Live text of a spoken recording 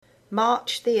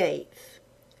March the 8th,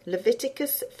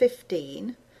 Leviticus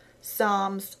 15,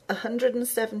 Psalms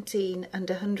 117 and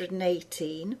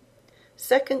 118,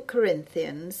 2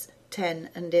 Corinthians 10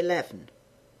 and 11.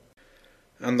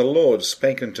 And the Lord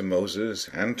spake unto Moses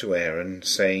and to Aaron,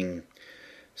 saying,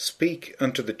 Speak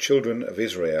unto the children of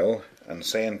Israel, and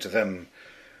say unto them,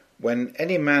 When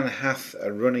any man hath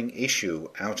a running issue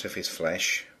out of his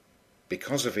flesh,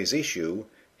 because of his issue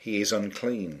he is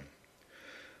unclean.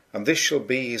 And this shall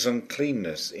be his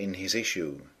uncleanness in his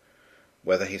issue,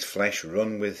 whether his flesh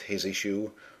run with his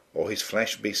issue, or his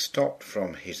flesh be stopped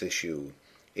from his issue,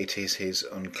 it is his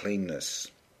uncleanness.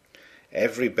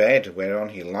 Every bed whereon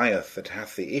he lieth that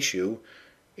hath the issue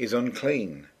is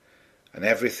unclean, and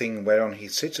everything whereon he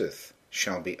sitteth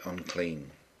shall be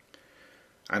unclean.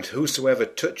 And whosoever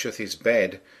toucheth his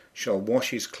bed shall wash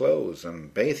his clothes,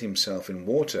 and bathe himself in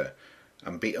water,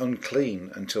 and be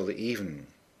unclean until the even.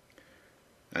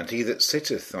 And he that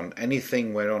sitteth on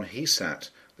anything whereon he sat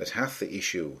that hath the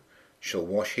issue shall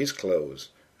wash his clothes,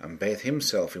 and bathe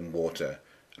himself in water,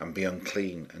 and be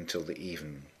unclean until the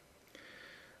even.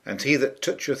 And he that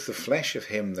toucheth the flesh of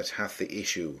him that hath the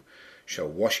issue shall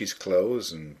wash his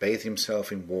clothes, and bathe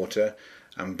himself in water,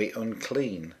 and be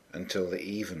unclean until the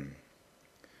even.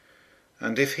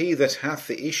 And if he that hath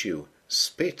the issue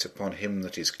spit upon him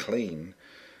that is clean,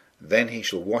 then he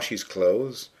shall wash his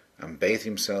clothes, and bathe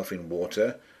himself in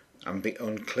water, and be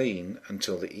unclean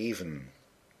until the even.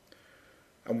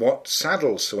 And what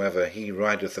saddle soever he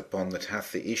rideth upon that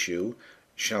hath the issue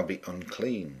shall be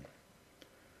unclean.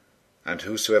 And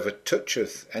whosoever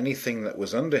toucheth anything that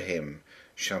was under him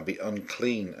shall be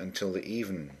unclean until the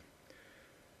even.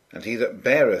 And he that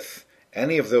beareth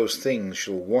any of those things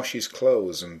shall wash his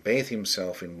clothes, and bathe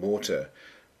himself in water,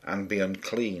 and be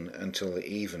unclean until the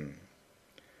even.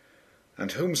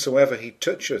 And whomsoever he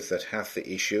toucheth that hath the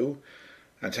issue,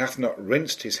 and hath not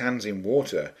rinsed his hands in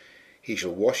water, he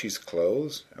shall wash his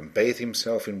clothes, and bathe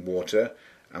himself in water,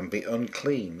 and be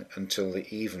unclean until the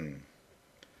even.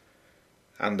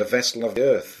 And the vessel of the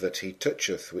earth that he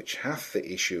toucheth which hath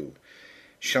the issue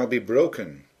shall be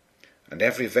broken, and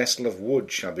every vessel of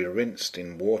wood shall be rinsed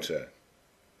in water.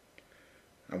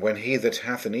 And when he that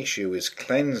hath an issue is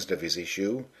cleansed of his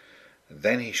issue,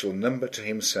 then he shall number to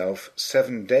himself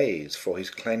 7 days for his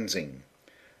cleansing,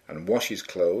 and wash his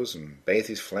clothes, and bathe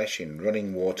his flesh in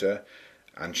running water,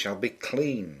 and shall be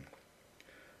clean.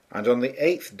 And on the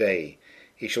 8th day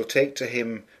he shall take to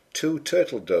him 2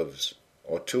 turtle doves,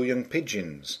 or 2 young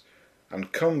pigeons,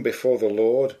 and come before the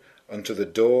Lord unto the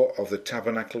door of the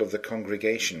tabernacle of the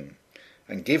congregation,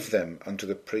 and give them unto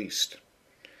the priest.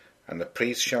 And the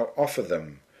priest shall offer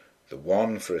them, the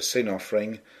one for a sin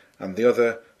offering, and the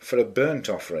other for a burnt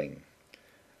offering.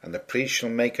 And the priest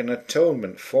shall make an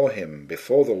atonement for him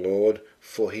before the Lord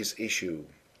for his issue.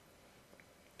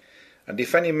 And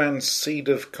if any man's seed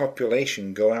of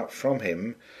copulation go out from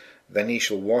him, then he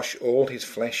shall wash all his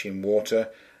flesh in water,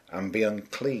 and be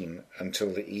unclean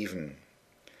until the even.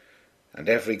 And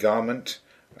every garment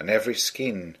and every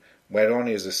skin whereon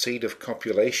is the seed of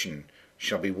copulation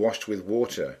shall be washed with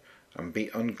water, and be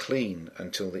unclean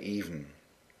until the even.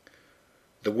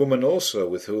 The woman also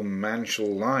with whom man shall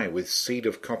lie with seed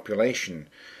of copulation,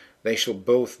 they shall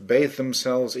both bathe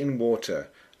themselves in water,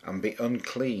 and be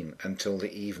unclean until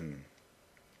the even.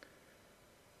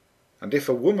 And if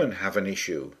a woman have an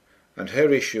issue, and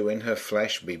her issue in her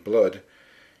flesh be blood,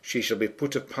 she shall be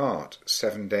put apart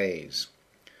 7 days,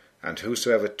 and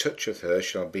whosoever toucheth her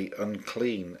shall be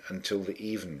unclean until the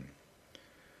even.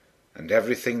 And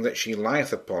everything that she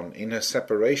lieth upon in her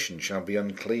separation shall be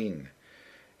unclean.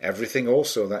 Everything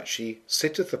also that she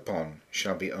sitteth upon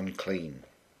shall be unclean.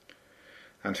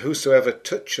 And whosoever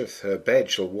toucheth her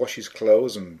bed shall wash his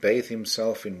clothes, and bathe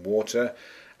himself in water,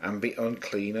 and be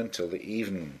unclean until the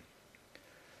even.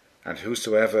 And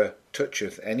whosoever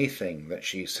toucheth anything that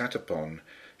she sat upon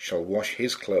shall wash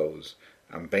his clothes,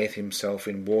 and bathe himself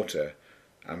in water,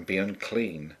 and be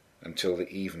unclean until the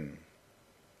even.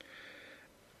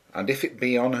 And if it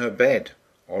be on her bed,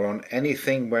 or on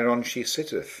anything whereon she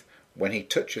sitteth, when he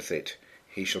toucheth it,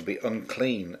 he shall be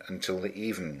unclean until the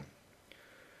even.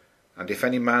 And if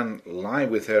any man lie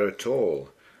with her at all,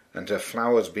 and her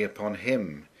flowers be upon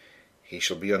him, he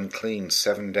shall be unclean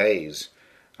 7 days,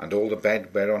 and all the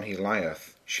bed whereon he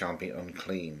lieth shall be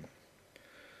unclean.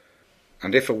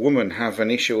 And if a woman have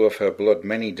an issue of her blood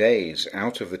many days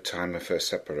out of the time of her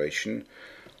separation,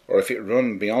 or if it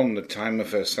run beyond the time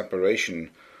of her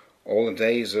separation, all the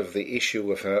days of the issue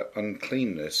of her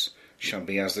uncleanness shall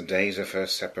be as the days of her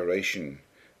separation.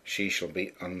 She shall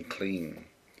be unclean.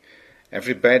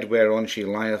 Every bed whereon she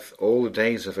lieth all the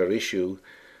days of her issue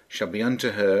shall be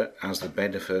unto her as the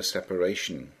bed of her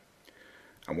separation.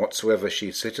 and whatsoever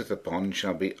she sitteth upon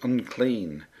shall be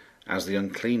unclean, as the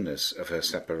uncleanness of her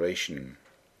separation.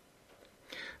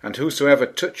 And whosoever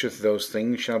toucheth those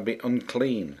things shall be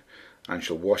unclean, and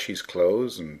shall wash his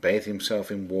clothes, and bathe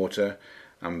himself in water,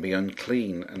 and be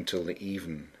unclean until the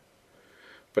even.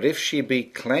 But if she be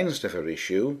cleansed of her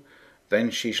issue,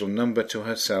 then she shall number to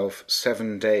herself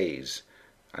 7 days,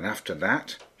 and after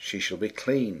that she shall be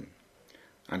clean.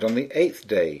 And on the 8th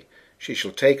day she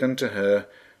shall take unto her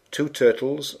 2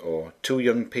 turtles, or 2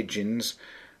 young pigeons,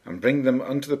 and bring them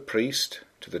unto the priest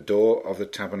to the door of the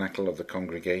tabernacle of the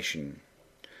congregation.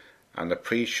 And the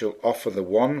priest shall offer the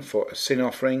one for a sin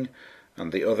offering,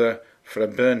 and the other for a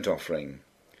burnt offering.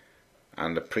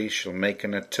 And the priest shall make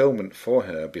an atonement for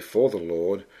her before the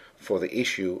Lord for the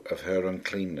issue of her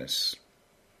uncleanness.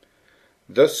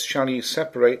 Thus shall ye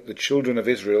separate the children of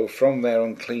Israel from their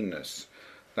uncleanness,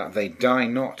 that they die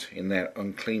not in their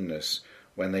uncleanness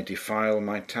when they defile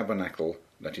my tabernacle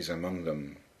that is among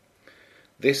them.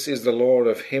 This is the law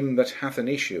of him that hath an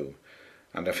issue,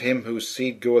 and of him whose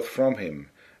seed goeth from him,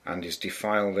 and is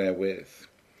defiled therewith,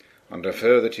 and of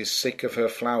her that is sick of her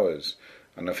flowers,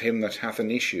 and of him that hath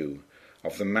an issue,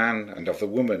 of the man and of the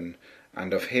woman,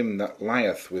 and of him that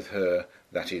lieth with her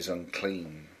that is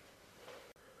unclean.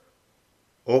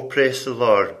 O praise the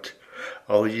Lord,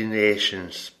 all ye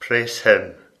nations, praise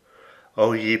him,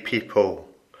 all ye people,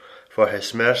 for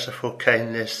his merciful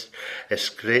kindness is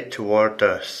great toward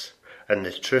us, and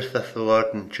the truth of the Lord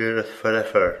endureth for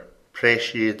ever.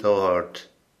 Praise ye the Lord.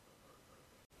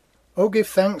 O give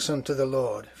thanks unto the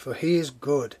Lord, for he is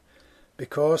good,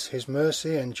 because his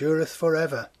mercy endureth for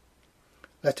ever.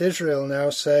 Let Israel now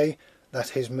say that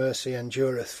his mercy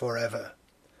endureth for ever.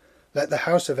 Let the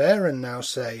house of Aaron now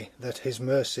say that his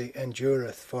mercy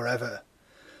endureth for ever.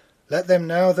 Let them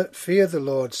now that fear the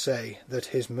Lord say that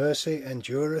his mercy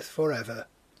endureth for ever.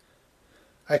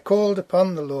 I called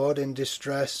upon the Lord in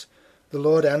distress. The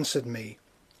Lord answered me,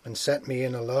 and set me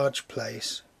in a large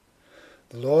place.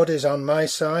 The Lord is on my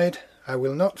side, I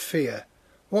will not fear.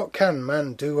 What can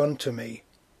man do unto me?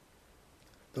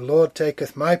 The Lord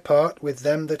taketh my part with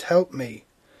them that help me.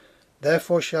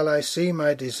 Therefore shall I see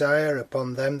my desire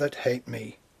upon them that hate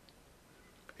me.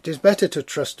 It is better to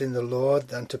trust in the Lord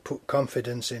than to put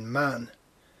confidence in man.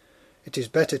 It is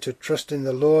better to trust in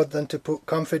the Lord than to put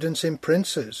confidence in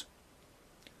princes.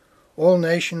 All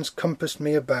nations compassed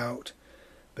me about,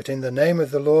 but in the name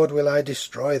of the Lord will I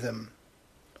destroy them.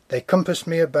 They compassed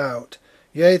me about,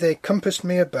 yea, they compassed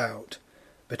me about,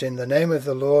 but in the name of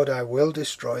the Lord I will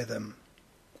destroy them.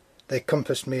 They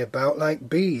compassed me about like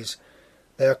bees,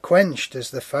 they are quenched as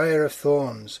the fire of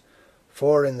thorns,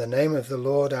 for in the name of the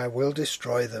Lord I will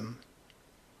destroy them.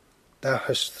 Thou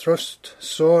hast thrust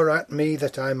sore at me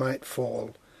that I might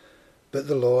fall, but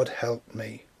the Lord helped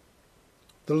me.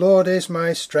 The Lord is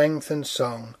my strength and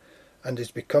song, and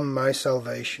is become my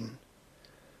salvation.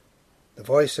 The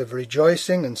voice of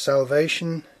rejoicing and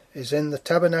salvation is in the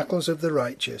tabernacles of the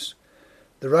righteous.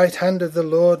 The right hand of the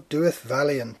Lord doeth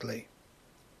valiantly.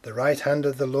 The right hand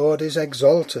of the Lord is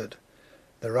exalted.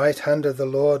 The right hand of the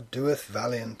Lord doeth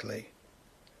valiantly.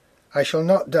 I shall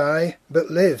not die, but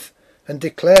live, and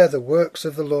declare the works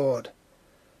of the Lord.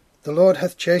 The Lord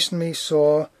hath chastened me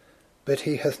sore, but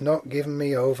he hath not given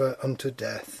me over unto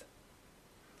death.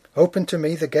 Open to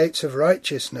me the gates of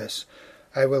righteousness.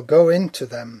 I will go into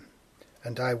them,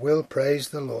 and I will praise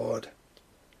the Lord.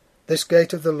 This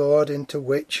gate of the Lord into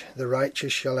which the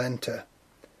righteous shall enter.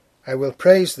 I will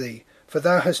praise thee, for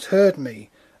thou hast heard me,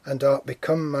 and art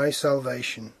become my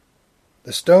salvation.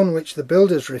 The stone which the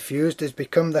builders refused is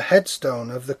become the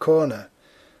headstone of the corner.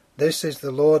 This is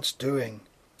the Lord's doing.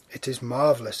 It is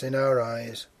marvellous in our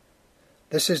eyes.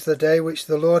 This is the day which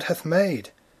the Lord hath made.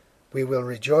 We will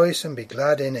rejoice and be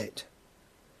glad in it.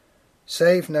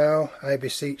 Save now, I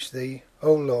beseech thee,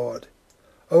 O Lord.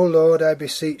 O Lord, I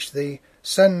beseech thee,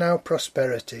 send now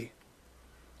prosperity.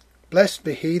 Blessed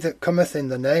be he that cometh in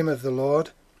the name of the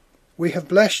Lord. We have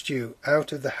blessed you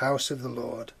out of the house of the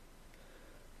Lord.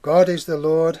 God is the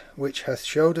Lord, which hath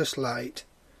showed us light.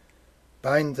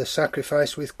 Bind the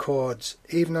sacrifice with cords,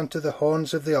 even unto the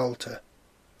horns of the altar.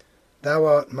 Thou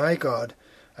art my God,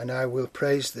 and I will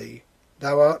praise thee.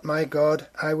 Thou art my God,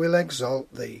 I will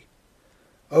exalt thee.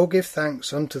 O give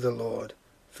thanks unto the Lord,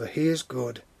 for he is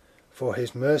good, for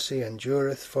his mercy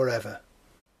endureth for ever.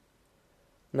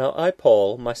 Now I,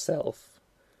 Paul, myself,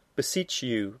 beseech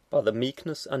you by the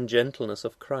meekness and gentleness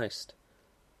of Christ,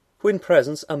 who in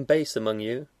presence am base among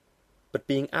you, but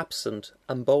being absent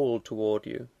am bold toward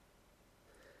you.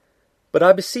 But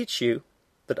I beseech you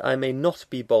that I may not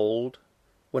be bold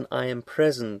when I am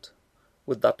present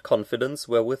with that confidence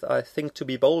wherewith I think to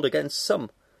be bold against some,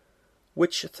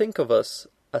 which think of us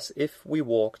as if we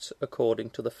walked according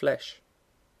to the flesh.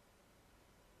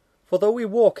 For though we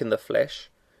walk in the flesh,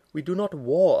 we do not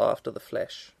war after the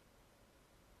flesh.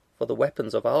 For the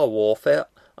weapons of our warfare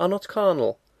are not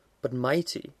carnal, but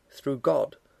mighty through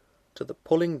God to the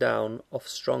pulling down of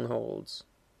strongholds,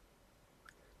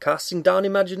 casting down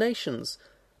imaginations,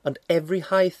 and every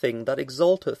high thing that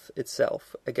exalteth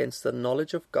itself against the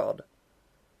knowledge of God,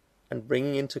 and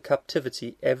bringing into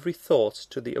captivity every thought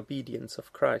to the obedience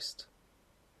of Christ,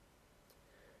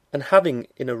 and having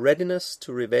in a readiness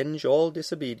to revenge all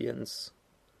disobedience,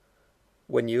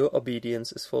 when your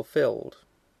obedience is fulfilled.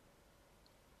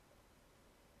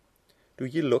 Do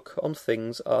ye look on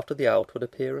things after the outward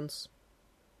appearance?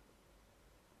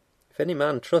 If any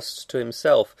man trusts to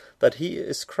himself that he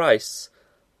is Christ's,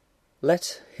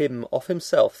 let him of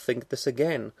himself think this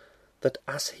again, that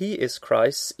as he is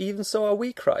Christ's, even so are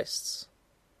we Christ's.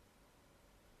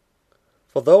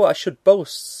 For though I should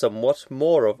boast somewhat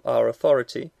more of our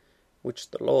authority,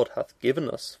 which the Lord hath given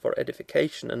us for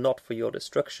edification and not for your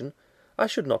destruction, I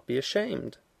should not be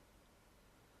ashamed,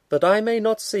 that I may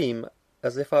not seem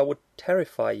as if I would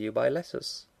terrify you by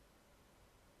letters.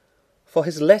 For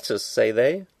his letters, say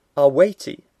they, are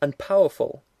weighty and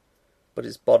powerful, but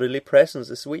his bodily presence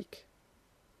is weak,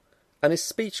 and his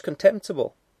speech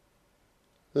contemptible.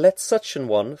 Let such an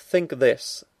one think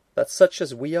this, that such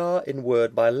as we are in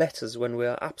word by letters when we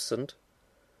are absent,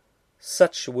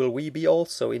 such will we be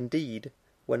also in deed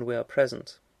when we are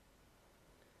present.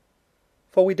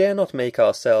 For we dare not make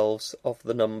ourselves of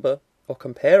the number, or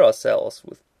compare ourselves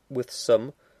with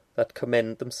some that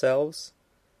commend themselves.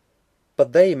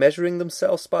 But they, measuring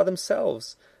themselves by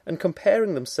themselves, and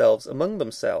comparing themselves among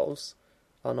themselves,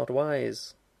 are not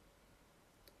wise.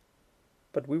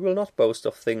 But we will not boast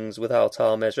of things without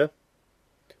our measure,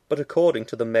 but according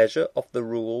to the measure of the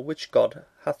rule which God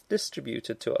hath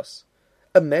distributed to us,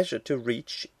 a measure to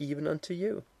reach even unto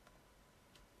you.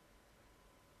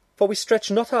 For we stretch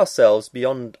not ourselves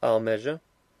beyond our measure,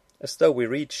 as though we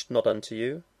reached not unto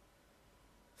you.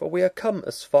 For we are come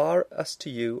as far as to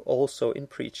you also in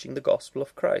preaching the gospel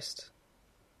of Christ.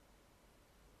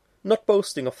 Not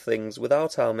boasting of things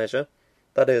without our measure,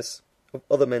 that is, of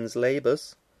other men's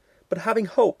labours, but having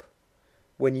hope,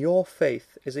 when your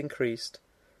faith is increased,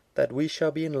 that we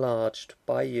shall be enlarged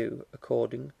by you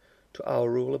according to our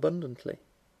rule abundantly,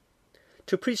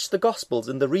 to preach the gospels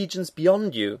in the regions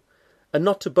beyond you, and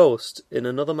not to boast in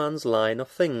another man's line of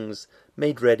things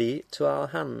made ready to our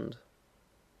hand.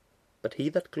 But he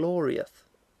that glorieth,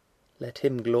 let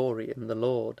him glory in the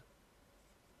Lord.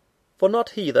 For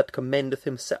not he that commendeth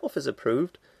himself is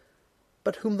approved,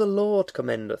 but whom the Lord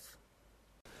commendeth.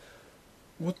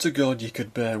 Would to God ye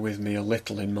could bear with me a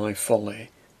little in my folly,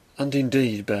 and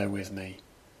indeed bear with me,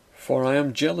 for I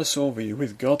am jealous over you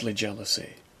with godly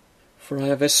jealousy. For I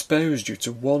have espoused you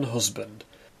to one husband,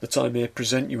 that I may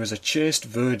present you as a chaste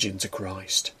virgin to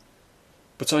Christ.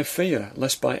 But I fear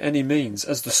lest by any means,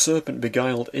 as the serpent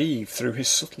beguiled Eve through his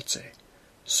subtlety,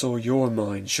 so your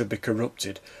mind should be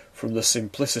corrupted from the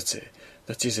simplicity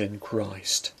that is in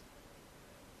Christ.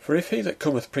 For if he that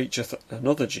cometh preacheth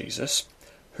another Jesus,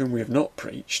 whom we have not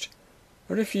preached,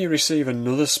 or if ye receive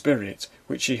another Spirit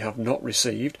which ye have not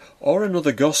received, or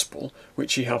another gospel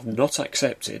which ye have not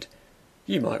accepted,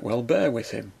 ye might well bear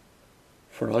with him.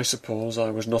 For I suppose I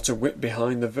was not a whit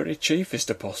behind the very chiefest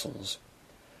apostles.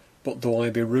 But though I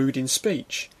be rude in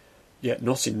speech, yet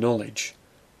not in knowledge,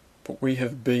 but we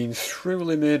have been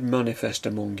throughly made manifest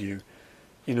among you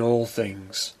in all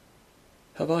things.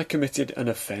 Have I committed an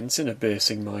offence in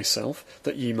abasing myself,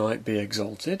 that ye might be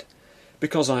exalted,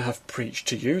 because I have preached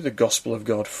to you the gospel of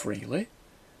God freely?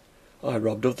 I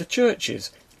robbed of the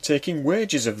churches, taking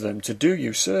wages of them to do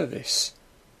you service.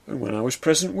 And when I was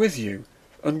present with you,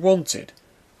 and wanted,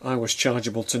 I was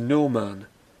chargeable to no man,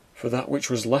 for that which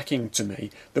was lacking to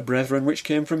me the brethren which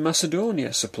came from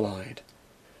Macedonia supplied.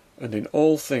 And in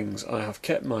all things I have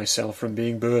kept myself from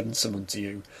being burdensome unto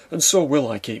you, and so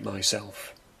will I keep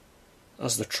myself.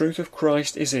 As the truth of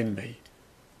Christ is in me,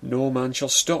 no man shall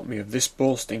stop me of this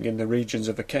boasting in the regions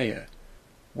of Achaia.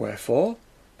 Wherefore?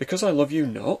 Because I love you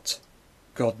not?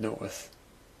 God knoweth.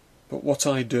 But what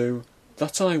I do,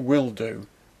 that I will do,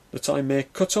 that I may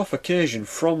cut off occasion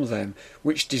from them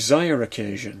which desire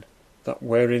occasion, that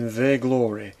wherein they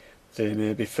glory, they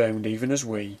may be found even as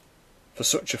we. For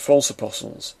such are false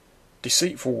apostles,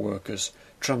 deceitful workers,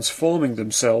 transforming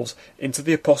themselves into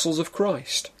the apostles of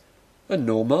Christ. And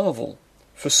no marvel,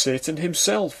 for Satan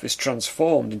himself is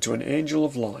transformed into an angel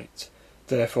of light.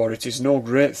 Therefore it is no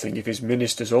great thing if his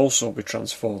ministers also be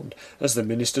transformed as the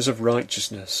ministers of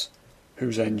righteousness,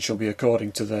 whose end shall be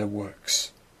according to their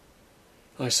works.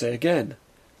 I say again,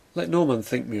 let no man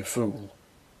think me a fool.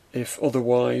 If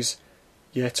otherwise,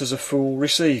 yet as a fool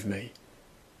receive me,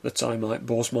 that I might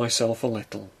boast myself a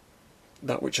little.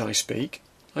 That which I speak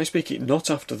it not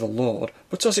after the Lord,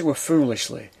 but as it were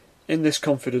foolishly, in this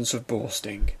confidence of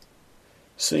boasting.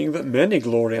 Seeing that many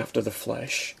glory after the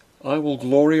flesh, I will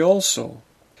glory also.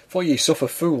 For ye suffer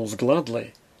fools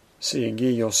gladly, seeing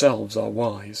ye yourselves are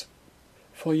wise.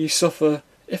 For ye suffer,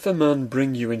 if a man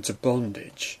bring you into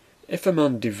bondage, if a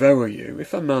man devour you,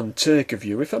 if a man take of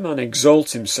you, if a man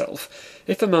exalt himself,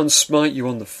 if a man smite you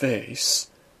on the face,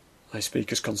 I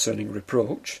speak as concerning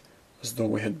reproach, as though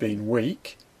we had been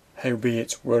weak,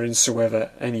 howbeit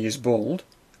whereinsoever any is bold,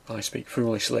 I speak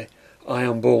foolishly, I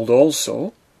am bold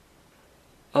also.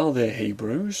 Are they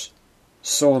Hebrews?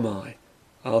 So am I.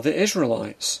 Are they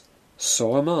Israelites?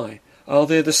 So am I. Are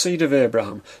they the seed of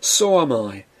Abraham? So am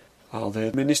I. Are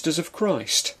they ministers of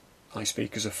Christ? I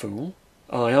speak as a fool.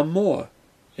 I am more,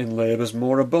 in labours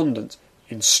more abundant,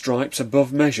 in stripes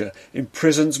above measure, in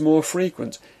prisons more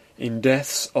frequent, in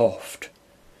deaths oft.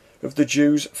 Of the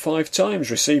Jews 5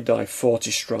 times received I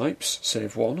 40 stripes,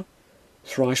 save one.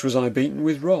 Thrice was I beaten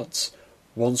with rods,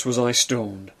 once was I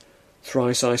stoned.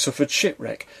 Thrice I suffered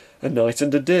shipwreck, a night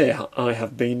and a day I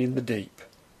have been in the deep.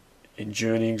 In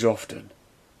journeyings often,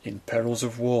 in perils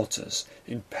of waters,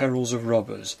 in perils of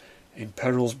robbers, in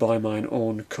perils by mine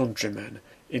own countrymen,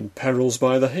 in perils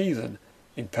by the heathen,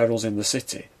 in perils in the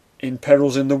city, in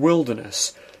perils in the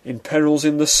wilderness, in perils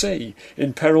in the sea,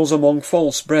 in perils among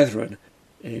false brethren,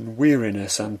 in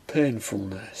weariness and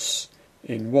painfulness,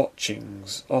 in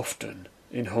watchings often,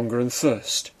 in hunger and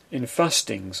thirst, in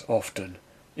fastings often,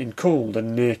 in cold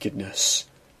and nakedness,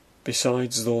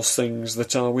 besides those things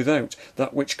that are without,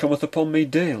 that which cometh upon me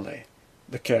daily,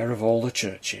 the care of all the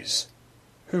churches.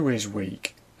 Who is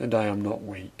weak, and I am not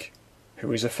weak?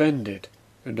 Who is offended,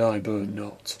 and I burn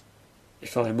not?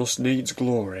 If I must needs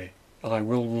glory, I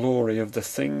will glory of the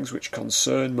things which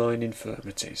concern mine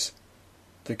infirmities.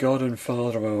 The God and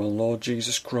Father of our Lord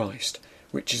Jesus Christ,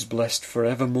 which is blessed for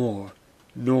evermore,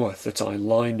 knoweth that I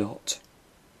lie not.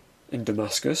 In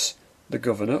Damascus, the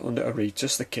governor under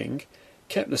Aretas the king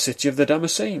kept the city of the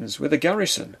Damascenes with a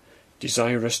garrison,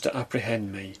 desirous to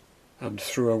apprehend me, and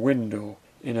through a window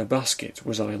in a basket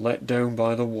was I let down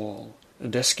by the wall,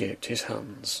 and escaped his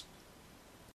hands.